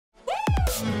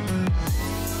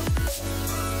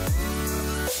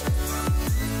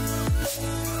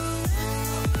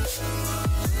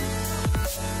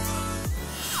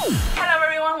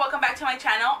my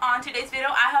channel. On today's video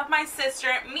I have my sister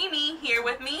Mimi here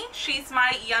with me. She's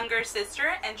my younger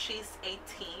sister and she's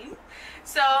 18.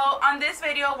 So on this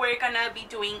video we're gonna be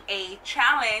doing a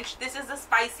challenge. This is the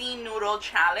spicy noodle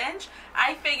challenge.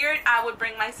 I figured I would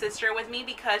bring my sister with me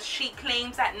because she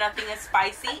claims that nothing is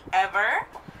spicy ever.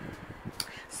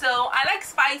 So I like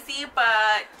spicy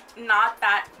but not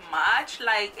that much.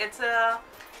 Like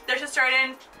there's a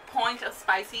certain point of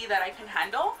spicy that I can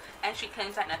handle, and she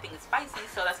claims that nothing is spicy,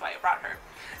 so that's why I brought her.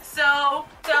 So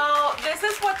this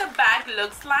is what the bag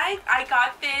looks like. I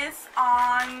got this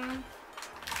online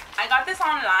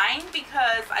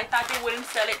because I thought they wouldn't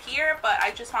sell it here, but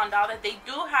I just found out that they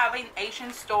do have an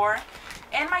Asian store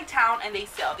in my town and they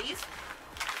sell these.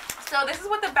 So this is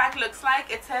what the bag looks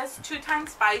like. It says 2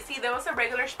 times spicy. There was a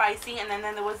regular spicy and then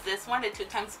there was this one, the 2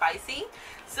 times spicy.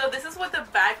 So this is what the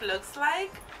bag looks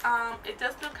like. It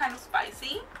does look kind of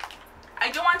spicy.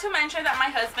 I do want to mention that my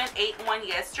husband ate one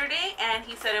yesterday and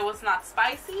he said it was not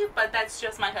spicy, but that's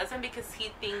just my husband because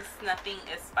he thinks nothing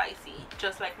is spicy,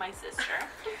 just like my sister.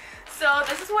 So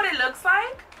this is what it looks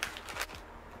like.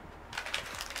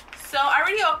 So I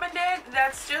already opened it.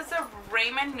 That's just a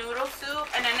ramen noodle soup,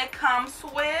 and then it comes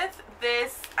with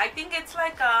this, I think it's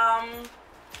like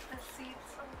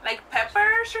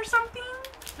peppers or something.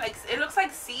 Like it looks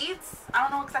like seeds. I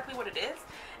don't know exactly what it is.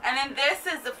 And then this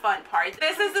is the fun part.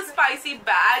 This is the spicy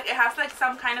bag. It has like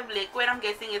some kind of liquid. I'm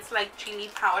guessing it's like chili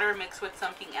powder mixed with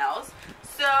something else.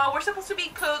 So we're supposed to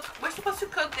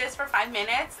cook this for 5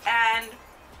 minutes and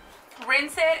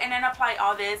rinse it and then apply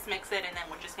all this, mix it, and then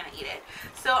we're just gonna eat it.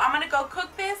 So I'm gonna go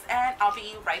cook this and I'll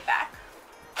be right back.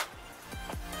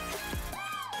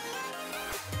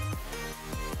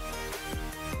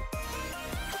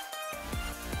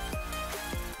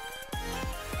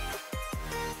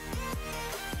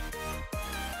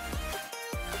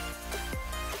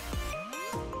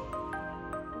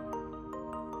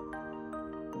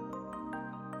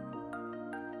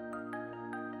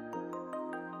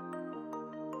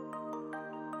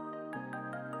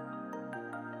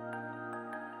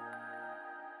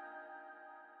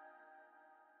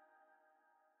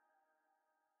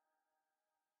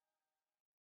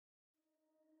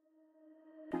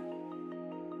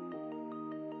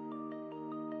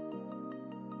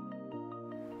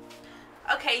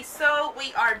 Okay, so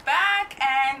we are back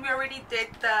and we already did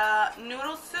the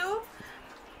noodle soup.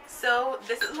 So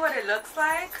this is what it looks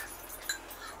like.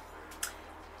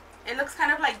 It looks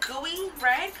kind of like gooey,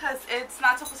 right? Because it's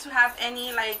not supposed to have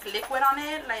any like liquid on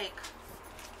it. Like,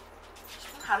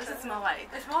 how does it smell like?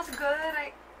 It smells good.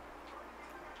 I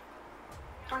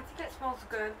think it smells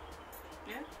good.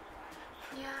 Yeah?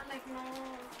 Yeah, like no.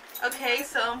 Okay,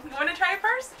 so you want to try it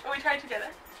first? Or we try it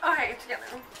together? Okay, together.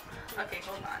 Okay,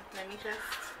 hold on. Let me just...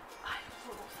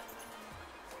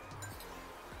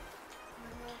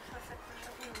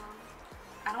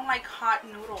 I don't like hot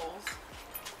noodles.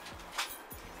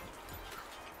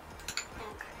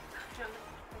 Okay.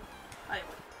 I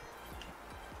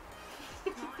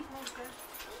would. No, it smells good.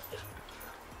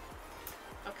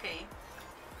 Okay.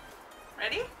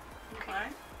 Ready? Okay.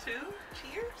 1, 2,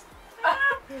 cheers.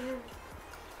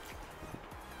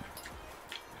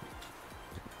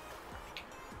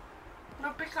 No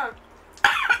pickle.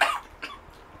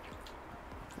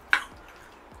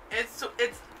 It's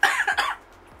it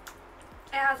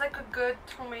has like a good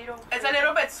tomato flavor. It's a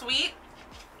little bit sweet.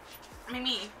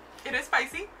 Mimi, it is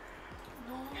spicy?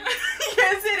 No.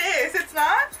 Yes, it is. It's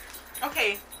not?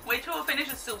 Okay, wait till we finish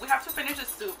the soup. We have to finish the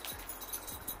soup.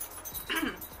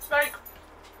 Like,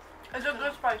 it's a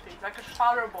good spicy. Like, it's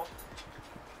tolerable.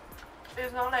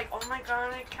 It's not like, oh my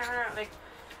god, I can't. Like,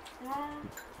 no.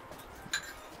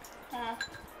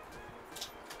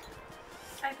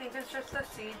 I think it's just the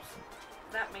seeds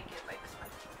that make it like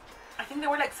spicy. I think they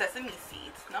were like sesame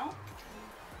seeds, no?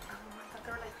 I thought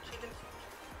they were like chicken seeds.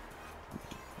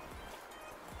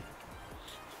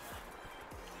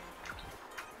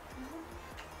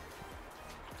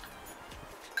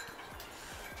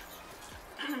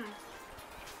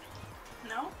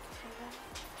 No?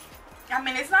 I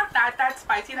mean, it's not that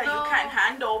spicy that you can't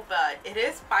handle, but it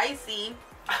is spicy.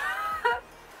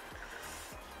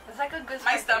 It's like a good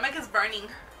My spicy. stomach is burning.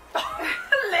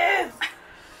 Liz!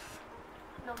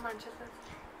 No manches this.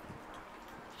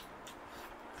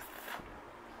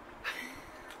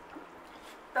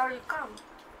 There you come.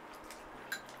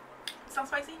 Sounds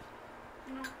spicy?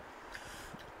 No.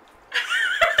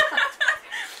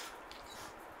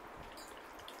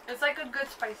 It's like a good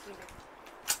spicy.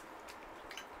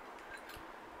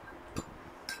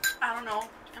 I don't know.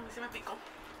 Let me see my pico.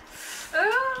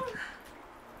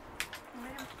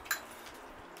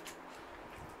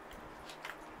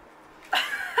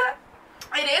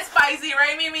 It is spicy,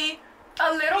 right, Mimi?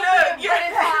 A little Look, bit, but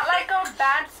it's not like a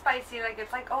bad spicy. Like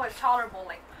it's like, oh, it's tolerable.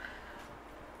 Like.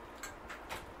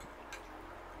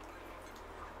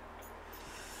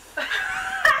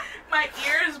 My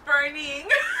ear is burning.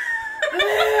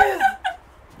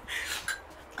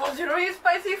 Cause you don't eat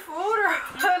spicy food or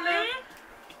what?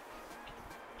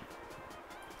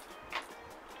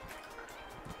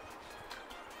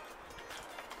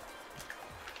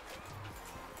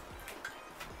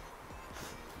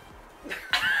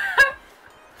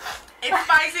 It's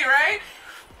spicy, right?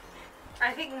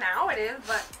 I think now it is,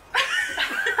 but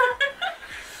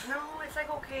no, it's like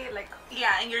okay, like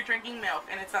yeah, and you're drinking milk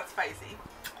and it's not spicy.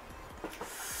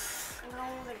 no,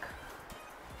 like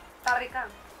está rica.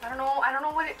 I don't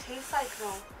know what it tastes like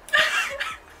though.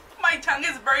 My tongue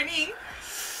is burning.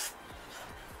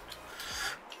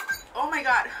 Oh my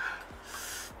god.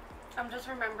 I'm just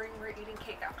remembering we're eating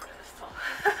cake after this, so.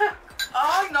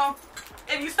 Oh no.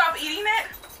 If you stop eating it,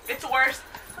 it's worse.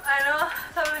 I know.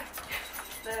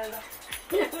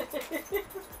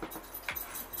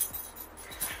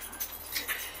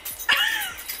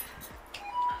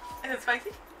 Is it spicy?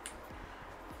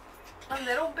 A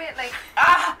little bit, like.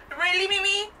 Ah, really,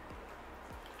 Mimi?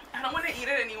 I don't want to eat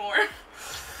it anymore.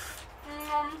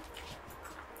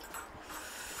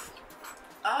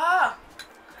 Ah.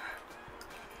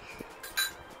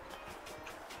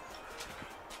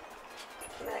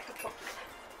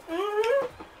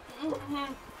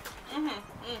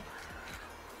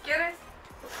 ¿Quieres?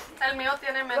 El mío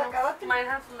tiene menos. Mine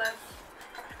has less.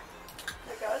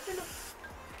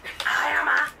 Ay,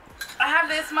 ama. I have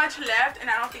this much left and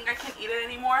I don't think I can eat it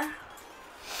anymore.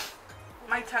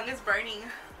 My tongue is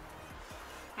burning.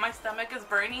 My stomach is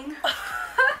burning.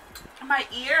 My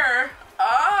ear.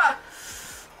 Ah.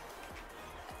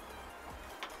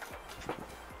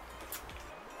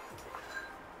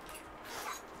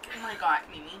 Oh my god,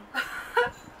 Mimi.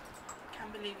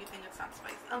 Can't believe you think it's not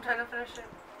spicy. I'm trying to finish it.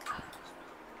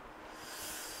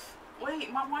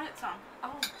 Wait, Mom wanted some.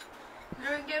 Oh. You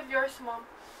can give yours, Mom.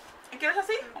 ¿Quieres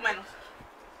así o menos?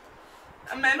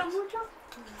 ¿Menos?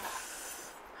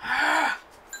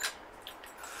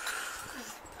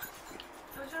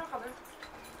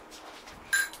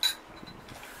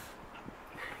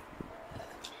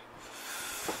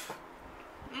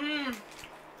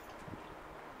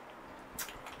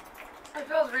 It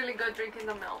feels really good drinking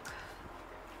the milk.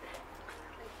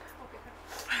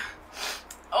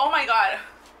 Oh my god.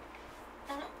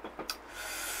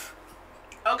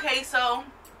 Okay, so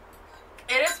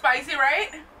it is spicy,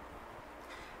 right?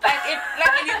 Like if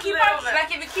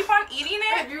you keep on eating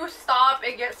it, if you stop,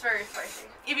 it gets very spicy.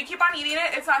 If you keep on eating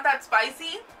it, it's not that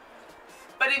spicy.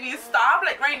 But if you stop,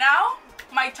 like right now,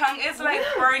 my tongue is like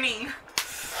burning.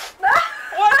 What?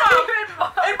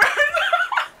 It burns.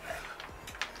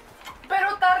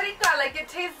 Pero está rica, like it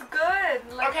tastes good.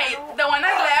 Like, okay, the one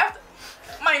I left,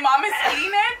 my mom is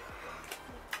eating it,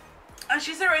 and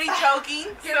she's already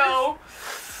choking. So,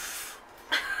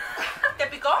 ¿te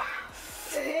picó?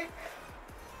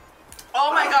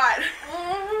 Oh my god,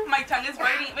 my tongue is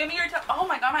burning. Maybe your tongue. Oh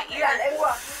my god, my ear.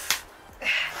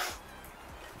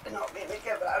 No, viene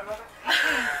quebrado.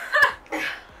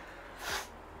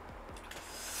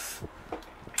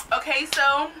 Okay,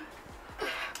 so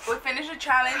we finished the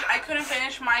challenge. I couldn't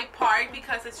finish my part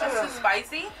because it's just too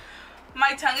spicy.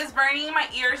 My tongue is burning, my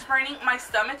ear is burning, my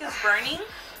stomach is burning.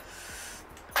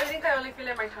 I think I only feel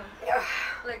it in my tongue.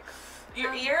 Like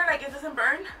your ear, like it doesn't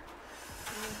burn.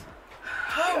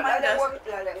 Oh my god.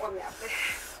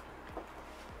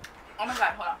 Oh my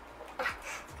god, hold on.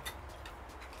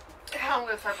 I'm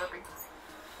gonna start burping.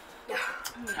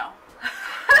 No.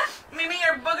 Mimi,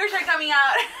 your boogers are coming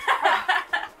out.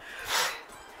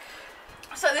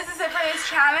 So this is it for this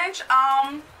challenge.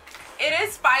 It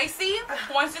is spicy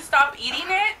once you stop eating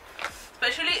it,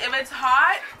 especially if it's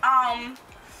hot. I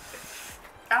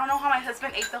don't know how my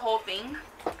husband ate the whole thing,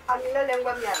 but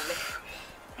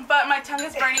my tongue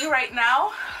is burning right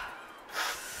now.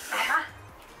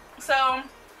 So,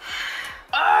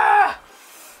 oh,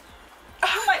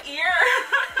 my ear.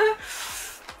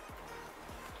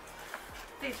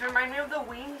 These remind me of the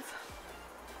wings.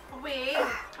 Wait,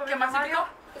 ¿Qué más se picó?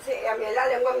 Sí, a mí la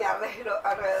lengua me arde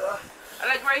alrededor.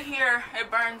 Like right here, it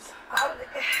burns.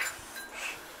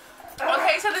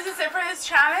 Okay, so this is it for this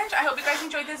challenge. I hope you guys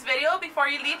enjoyed this video. Before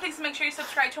you leave, please make sure you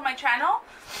subscribe to my channel.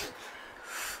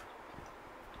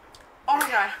 Oh my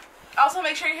god. Also,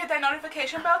 make sure you hit that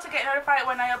notification bell to get notified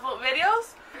when I upload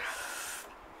videos.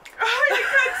 Oh, you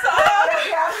could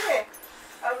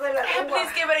and please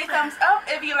give it a thumbs up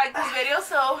if you like this video.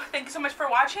 So, thank you so much for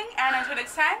watching, and until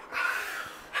next time,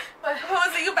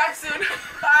 we'll see you back soon.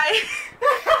 Bye.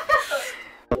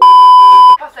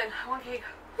 pasen. I want cake.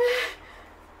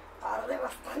 Arde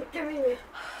bastante, Mimi.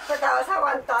 Te estabas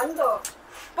aguantando.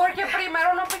 Porque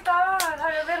primero no picaba,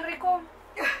 sabía bien rico.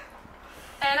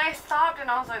 And I stopped and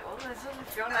I was like, oh, this doesn't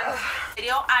feel nice.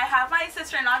 Video, I have my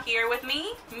sister-in-law here with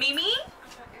me, Mimi.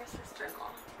 Your sister-in-law.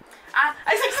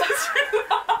 I said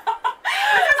sister-in-law.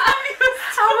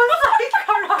 I was like,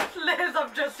 I'm not Liz,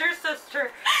 I'm just your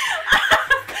sister.